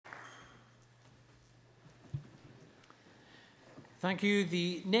Thank you.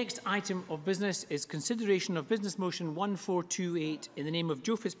 The next item of business is consideration of Business Motion 1428 in the name of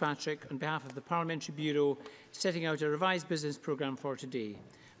Joe Fitzpatrick on behalf of the Parliamentary Bureau setting out a revised business programme for today.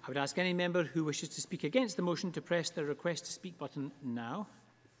 I would ask any member who wishes to speak against the motion to press the request to speak button now.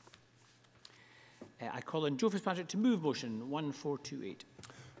 I call on Joe Fitzpatrick to move motion 1428.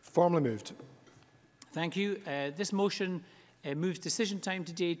 Formally moved. Thank you. This motion moves decision time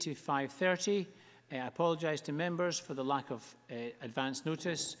today to 5:30. I apologise to members for the lack of advance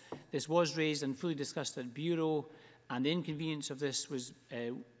notice. This was raised and fully discussed at Bureau, and the inconvenience of this was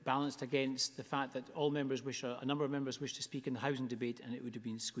balanced against the fact that all members wish, a number of members wish to speak in the housing debate, and it would have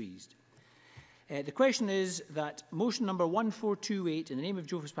been squeezed. The question is that motion number 1428 in the name of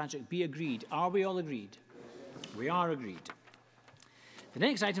Joe Fitzpatrick be agreed. Are we all agreed? We are agreed. The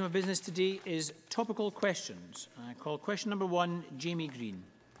next item of business today is topical questions. I call question number 1, Jamie Green.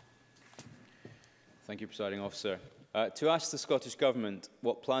 Thank you, Presiding Officer. To ask the Scottish Government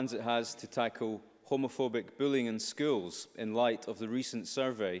what plans it has to tackle homophobic bullying in schools in light of the recent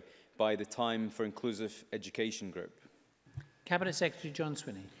survey by the Time for Inclusive Education Group. Cabinet Secretary John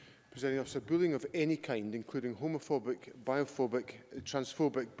Swinney. Presiding Officer, bullying of any kind, including homophobic, biphobic,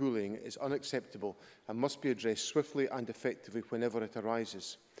 transphobic bullying, is unacceptable and must be addressed swiftly and effectively whenever it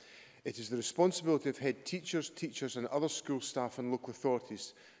arises. It is the responsibility of head teachers and other school staff and local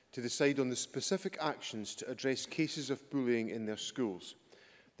authorities to decide on the specific actions to address cases of bullying in their schools.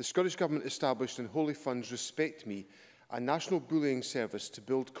 The Scottish Government established and wholly funds Respect Me, a national bullying service to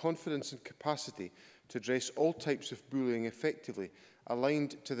build confidence and capacity to address all types of bullying effectively,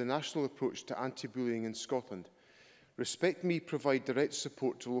 aligned to the national approach to anti-bullying in Scotland. Respect Me provide direct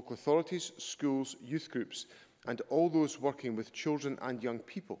support to local authorities, schools, youth groups and all those working with children and young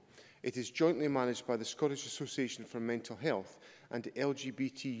people. It is jointly managed by the Scottish Association for Mental Health and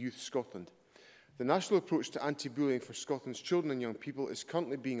LGBT Youth Scotland. The national approach to anti-bullying for Scotland's children and young people is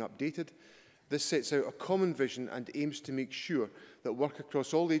currently being updated. This sets out a common vision and aims to make sure that work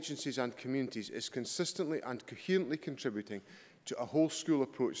across all agencies and communities is consistently and coherently contributing to a whole-school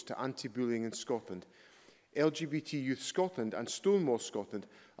approach to anti-bullying in Scotland. LGBT Youth Scotland and Stonewall Scotland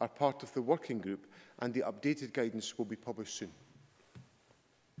are part of the working group, and the updated guidance will be published soon.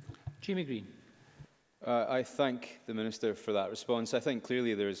 Jamie Green. I thank the Minister for that response. I think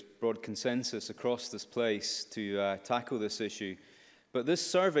clearly there is broad consensus across this place to tackle this issue. But this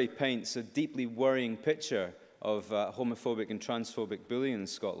survey paints a deeply worrying picture of homophobic and transphobic bullying in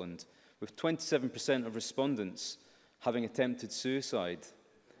Scotland, with 27% of respondents having attempted suicide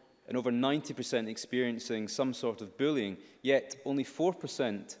and over 90% experiencing some sort of bullying, yet only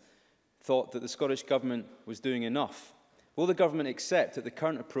 4% thought that the Scottish Government was doing enough. Will the Government accept that the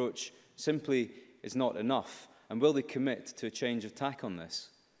current approach simply is not enough, and will they commit to a change of tack on this?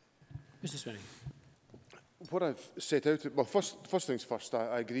 Mr Swinney. What I've set out, well, first things first,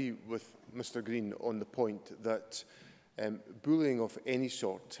 I agree with Mr Green on the point that bullying of any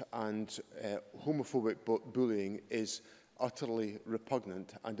sort and homophobic bullying is utterly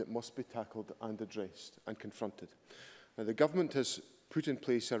repugnant, and it must be tackled and addressed and confronted. Now, the Government has put in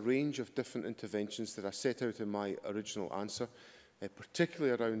place a range of different interventions that I set out in my original answer,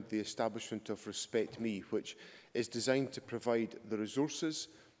 particularly around the establishment of Respect Me, which is designed to provide the resources,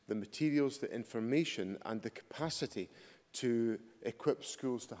 the materials, the information and the capacity to equip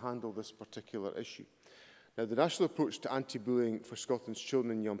schools to handle this particular issue. Now, the national approach to anti-bullying for Scotland's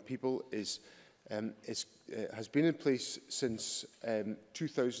children and young people has been in place since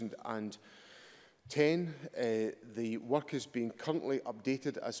 2010. The work is being currently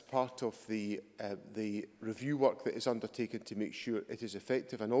updated as part of the review work that is undertaken to make sure it is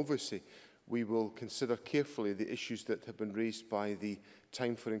effective, and obviously we will consider carefully the issues that have been raised by the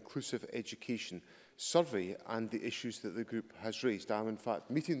Time for Inclusive Education survey and the issues that the group has raised. I am in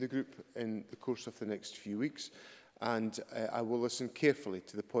fact meeting the group in the course of the next few weeks, and I will listen carefully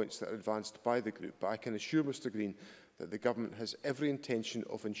to the points that are advanced by the group. But I can assure Mr Green that the Government has every intention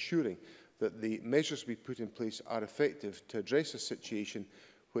of ensuring that the measures we put in place are effective to address a situation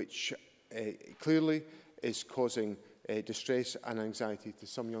which clearly is causing distress and anxiety to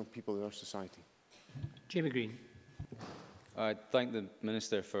some young people in our society. Jamie Green. I thank the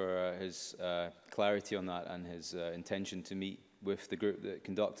Minister for his clarity on that and his intention to meet with the group that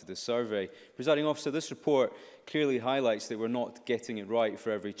conducted the survey. Presiding Officer, this report clearly highlights that we're not getting it right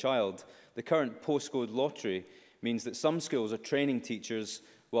for every child. The current postcode lottery means that some schools are training teachers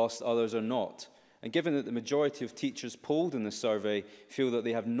whilst others are not. And given that the majority of teachers polled in the survey feel that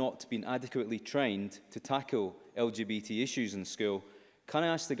they have not been adequately trained to tackle LGBT issues in school, can I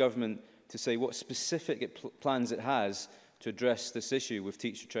ask the Government to say what specific plans it has to address this issue with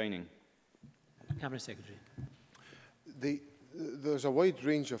teacher training? Cabinet Secretary. There's a wide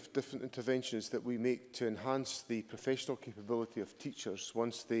range of different interventions that we make to enhance the professional capability of teachers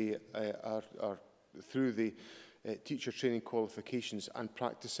once they are through the teacher training qualifications and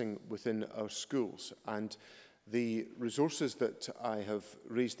practising within our schools. And the resources that I have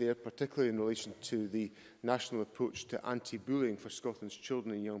raised there, particularly in relation to the national approach to anti-bullying for Scotland's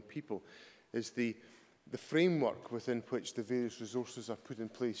children and young people, is the framework within which the various resources are put in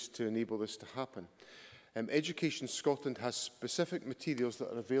place to enable this to happen. Education Scotland has specific materials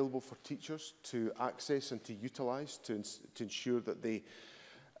that are available for teachers to access and to utilise to ensure that they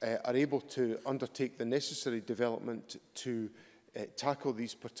are able to undertake the necessary development to tackle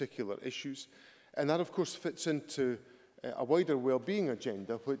these particular issues. And that, of course, fits into a wider wellbeing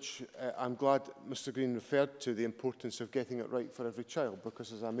agenda, which I'm glad Mr Green referred to the importance of getting it right for every child,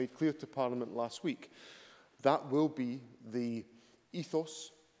 because as I made clear to Parliament last week, that will be the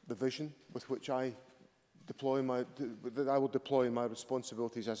ethos, the vision with which I will deploy my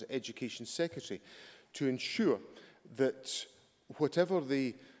responsibilities as Education Secretary, to ensure that whatever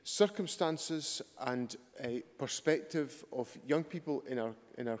the circumstances and perspective of young people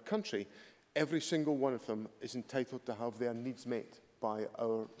in our country, every single one of them is entitled to have their needs met by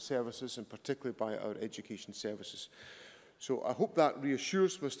our services, and particularly by our education services. So I hope that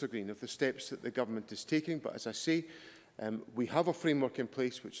reassures Mr Green of the steps that the government is taking. But as I say, we have a framework in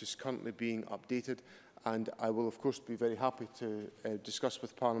place which is currently being updated, and I will, of course, be very happy to discuss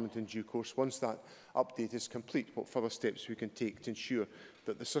with Parliament in due course, once that update is complete, what further steps we can take to ensure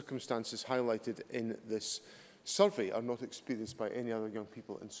that the circumstances highlighted in this survey are not experienced by any other young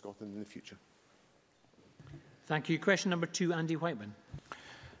people in Scotland in the future. Thank you. Question number 2, Andy Whiteman.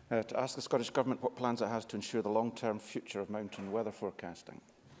 To ask the Scottish Government what plans it has to ensure the long-term future of mountain weather forecasting.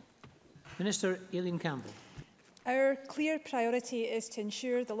 Minister Aileen Campbell. Our clear priority is to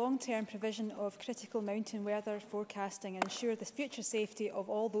ensure the long-term provision of critical mountain weather forecasting and ensure the future safety of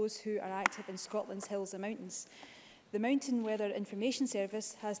all those who are active in Scotland's hills and mountains. The Mountain Weather Information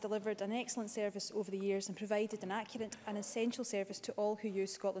Service has delivered an excellent service over the years and provided an accurate and essential service to all who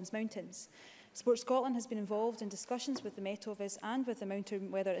use Scotland's mountains. Sport Scotland has been involved in discussions with the Met Office and with the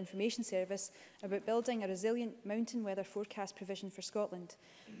Mountain Weather Information Service about building a resilient mountain weather forecast provision for Scotland.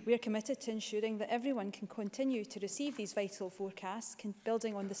 We are committed to ensuring that everyone can continue to receive these vital forecasts,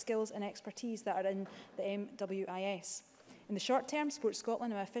 building on the skills and expertise that are in the MWIS. In the short term, Sport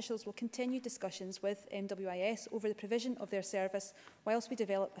Scotland and our officials will continue discussions with MWIS over the provision of their service whilst we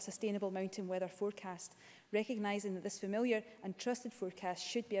develop a sustainable mountain weather forecast, recognising that this familiar and trusted forecast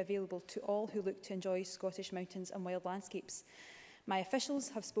should be available to all who look to enjoy Scottish mountains and wild landscapes. My officials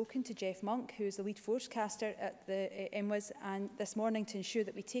have spoken to Jeff Monk, who is the lead forecaster at the MWIS, and this morning to ensure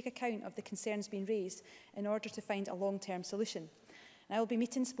that we take account of the concerns being raised in order to find a long-term solution. I will be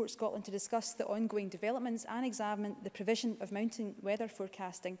meeting Sport Scotland to discuss the ongoing developments and examine the provision of mountain weather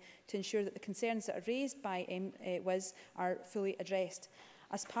forecasting to ensure that the concerns that are raised by MWIS are fully addressed.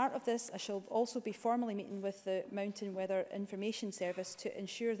 As part of this, I shall also be formally meeting with the Mountain Weather Information Service to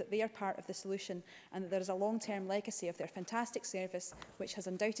ensure that they are part of the solution and that there is a long-term legacy of their fantastic service, which has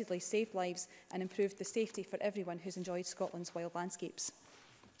undoubtedly saved lives and improved the safety for everyone who's enjoyed Scotland's wild landscapes.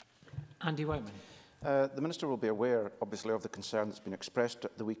 Andy Whiteman. The Minister will be aware, obviously, of the concern that's been expressed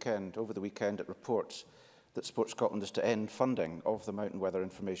at the weekend. Over the weekend, it reports that Sport Scotland is to end funding of the Mountain Weather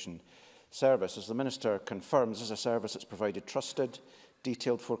Information Service. As the Minister confirms, this is a service that's provided trusted,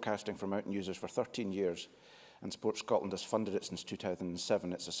 detailed forecasting for mountain users for 13 years, and Sport Scotland has funded it since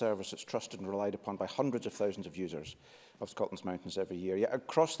 2007. It's a service that's trusted and relied upon by hundreds of thousands of users of Scotland's mountains every year. Yet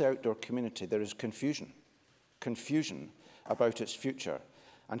across the outdoor community, there is confusion about its future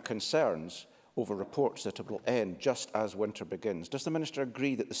and concerns over reports that it will end just as winter begins. Does the Minister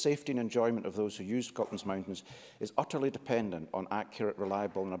agree that the safety and enjoyment of those who use Scotland's mountains is utterly dependent on accurate,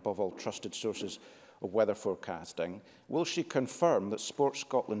 reliable and above all trusted sources of weather forecasting? Will she confirm that Sport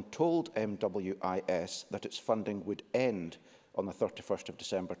Scotland told MWIS that its funding would end on the 31st of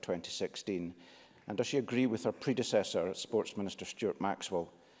December 2016? And does she agree with her predecessor, Sports Minister Stuart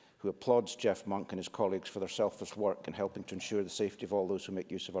Maxwell, who applauds Jeff Monk and his colleagues for their selfless work in helping to ensure the safety of all those who make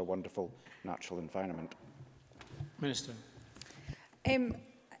use of our wonderful natural environment? Minister.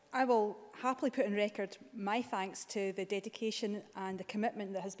 I will happily put on record my thanks to the dedication and the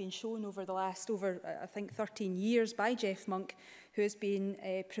commitment that has been shown over the last, I think, 13 years by Jeff Monk, who has been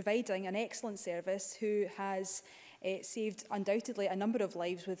providing an excellent service, who has saved undoubtedly a number of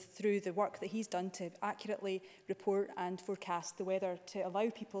lives through the work that he's done to accurately report and forecast the weather to allow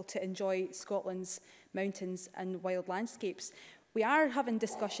people to enjoy Scotland's mountains and wild landscapes. We are having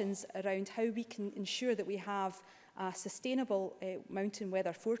discussions around how we can ensure that we have a sustainable mountain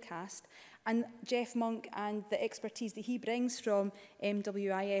weather forecast, And Jeff Monk and the expertise that he brings from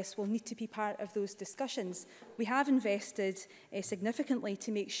MWIS will need to be part of those discussions. We have invested significantly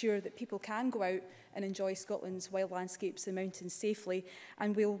to make sure that people can go out and enjoy Scotland's wild landscapes and mountains safely,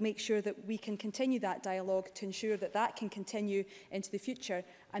 and we'll make sure that we can continue that dialogue to ensure that that can continue into the future,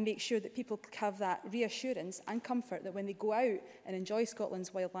 and make sure that people have that reassurance and comfort that when they go out and enjoy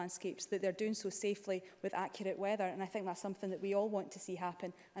Scotland's wild landscapes, that they're doing so safely with accurate weather. And I think that's something that we all want to see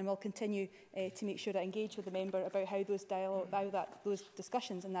happen, and we'll continue to make sure to engage with the member about how those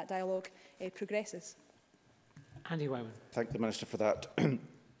discussions and that dialogue progresses. Andy Wyman. Thank the Minister for that.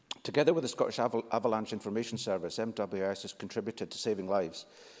 Together with the Scottish Avalanche Information Service, MWIS has contributed to saving lives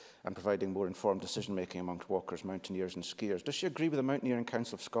and providing more informed decision-making amongst walkers, mountaineers and skiers. Does she agree with the Mountaineering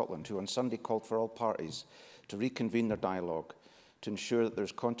Council of Scotland, who on Sunday called for all parties to reconvene their dialogue to ensure that there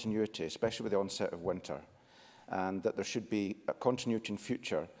is continuity, especially with the onset of winter, and that there should be a continuity in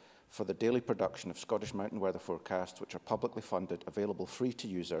future for the daily production of Scottish mountain weather forecasts, which are publicly funded, available free to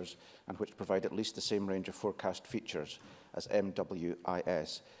users, and which provide at least the same range of forecast features as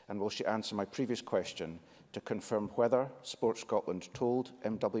MWIS? And will she answer my previous question to confirm whether Sport Scotland told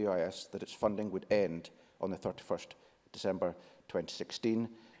MWIS that its funding would end on the 31st December 2016?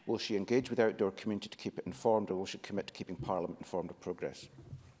 Will she engage with the outdoor community to keep it informed, or will she commit to keeping Parliament informed of progress?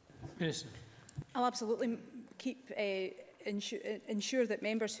 Minister. I'll absolutely keep ensure that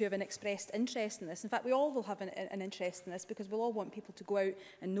members who have an expressed interest in this, in fact we all will have an interest in this, because we'll all want people to go out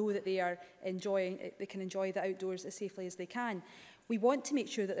and know that they can enjoy the outdoors as safely as they can. We want to make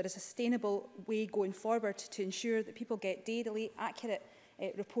sure that there is a sustainable way going forward to ensure that people get daily accurate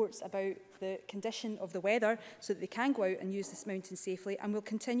reports about the condition of the weather so that they can go out and use this mountain safely, and we'll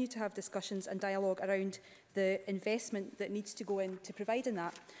continue to have discussions and dialogue around the investment that needs to go in to providing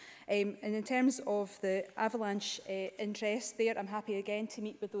that. And in terms of the avalanche interest there, I'm happy again to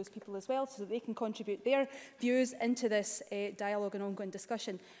meet with those people as well so that they can contribute their views into this dialogue and ongoing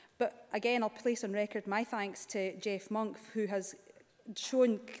discussion. But again, I'll place on record my thanks to Jeff Monk, who has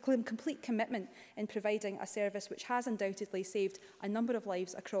shown complete commitment in providing a service which has undoubtedly saved a number of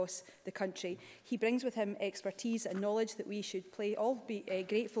lives across the country. He brings with him expertise and knowledge that we should all be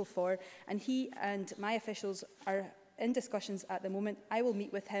grateful for, and he and my officials are in discussions at the moment. I will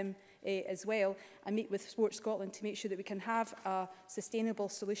meet with him as well, and meet with Sport Scotland to make sure that we can have a sustainable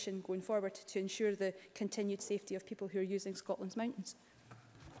solution going forward to ensure the continued safety of people who are using Scotland's mountains.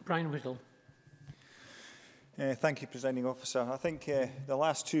 Brian Whittle. Thank you, Presiding Officer. I think the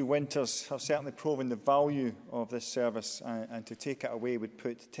last 2 winters have certainly proven the value of this service, and to take it away would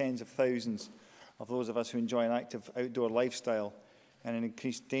put tens of thousands of those of us who enjoy an active outdoor lifestyle in an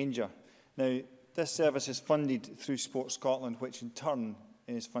increased danger. Now, this service is funded through Sport Scotland, which in turn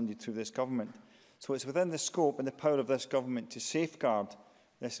is funded through this government. So it's within the scope and the power of this government to safeguard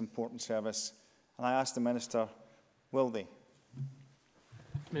this important service. And I ask the Minister, will they?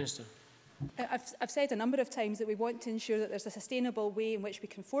 Minister. I've said a number of times that we want to ensure that there's a sustainable way in which we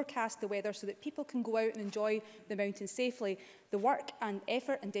can forecast the weather so that people can go out and enjoy the mountains safely. The work and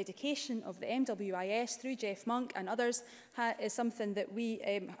effort and dedication of the MWIS through Jeff Monk and others is something that we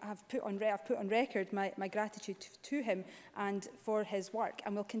have put on record my gratitude to him and for his work,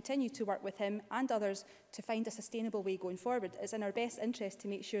 and we'll continue to work with him and others to find a sustainable way going forward. It's in our best interest to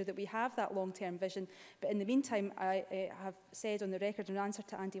make sure that we have that long-term vision, but in the meantime I have said on the record in answer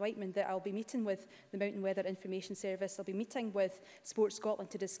to Andy Whiteman that I'll be meeting with the Mountain Weather Information Service, I'll be meeting with Sport Scotland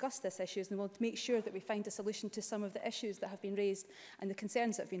to discuss these issues, and we'll make sure that we find a solution to some of the issues that have been raised and the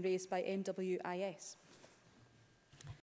concerns that have been raised by MWIS.